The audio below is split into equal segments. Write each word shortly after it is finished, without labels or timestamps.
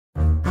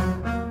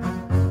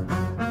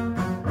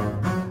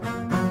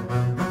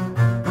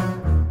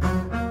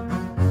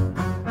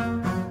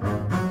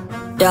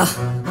Yeah.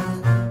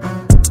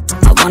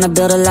 I wanna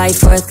build a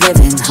life worth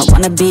living. I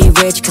wanna be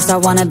rich cause I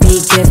wanna be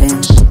given.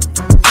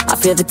 I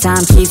feel the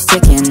time keeps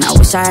ticking. I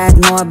wish I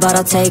had more but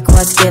I'll take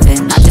what's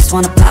given. I just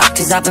wanna pop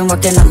cause I've been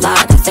working a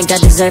lot. I think I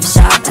deserve a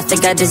shot, I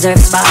think I deserve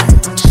a spot.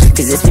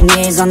 Cause it's been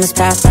years on this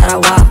path that I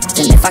walked,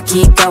 and if I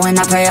keep going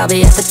I pray I'll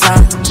be at the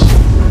top.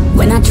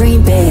 When I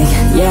dream big,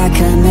 yeah I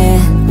commit.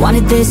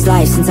 Wanted this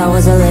life since I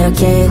was a little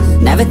kid.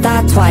 Never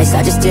thought twice,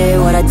 I just did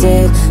what I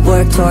did.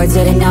 Worked towards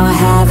it and now I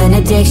have an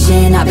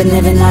addiction. I've been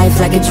living life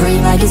like a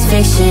dream, like it's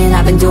fiction.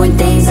 I've been doing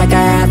things like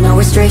I have no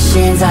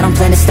restrictions. I don't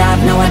plan to stop,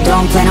 no I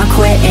don't plan on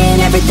quitting.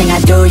 Everything I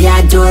do, yeah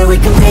I do it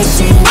with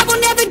conviction. I will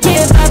never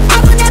give up, I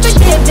will never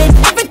give in.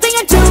 Everything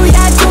I do,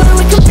 yeah I do it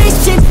with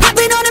conviction. I've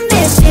been on a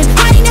mission,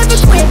 I ain't never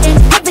quitting.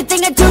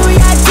 Everything I do, yeah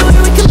I do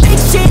it with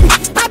conviction.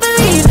 I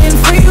believe in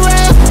free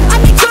will, I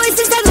make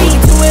choices that lead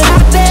to what I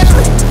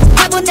build.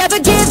 I will never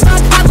give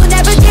up, I will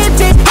never give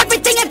in.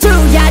 Everything I do,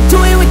 yeah I do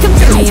it with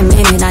conviction. Give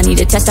me a minute, I need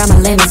to test out my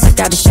limits. Like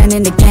I've been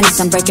shining the Guinness,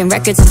 I'm breaking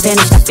records and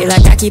finished. I feel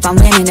like I keep on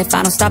winning, if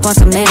I don't stop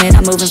once I'm in it.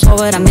 I'm moving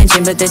forward, I'm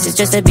inching, but this is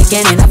just the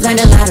beginning. I've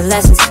learned a lot of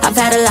lessons, I've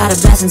had a lot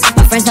of blessings.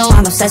 My friends know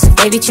I'm obsessive,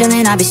 they be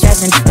chilling, I be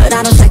stressing. But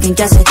I don't second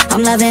guess it,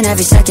 I'm loving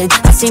every second.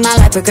 I see my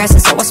life progressing,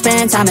 so I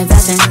spend time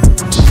investing.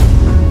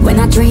 When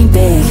I dream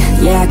big,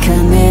 yeah I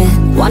commit.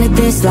 Wanted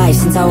this life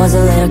since I was a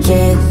little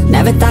kid.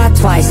 Never thought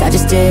twice, I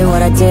just did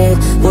what I did.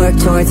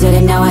 Worked towards it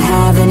and now I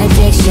have an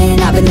addiction.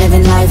 I've been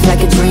living life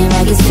like a dream,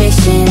 like it's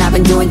fiction. I've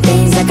been doing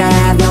things like I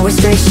have no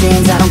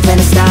restrictions. I don't plan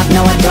to stop,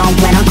 no I don't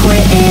plan on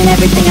quitting.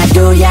 Everything I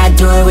do, yeah I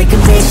do it with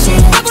conviction.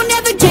 I will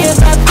never give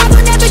up, I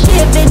will never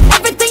give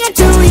in.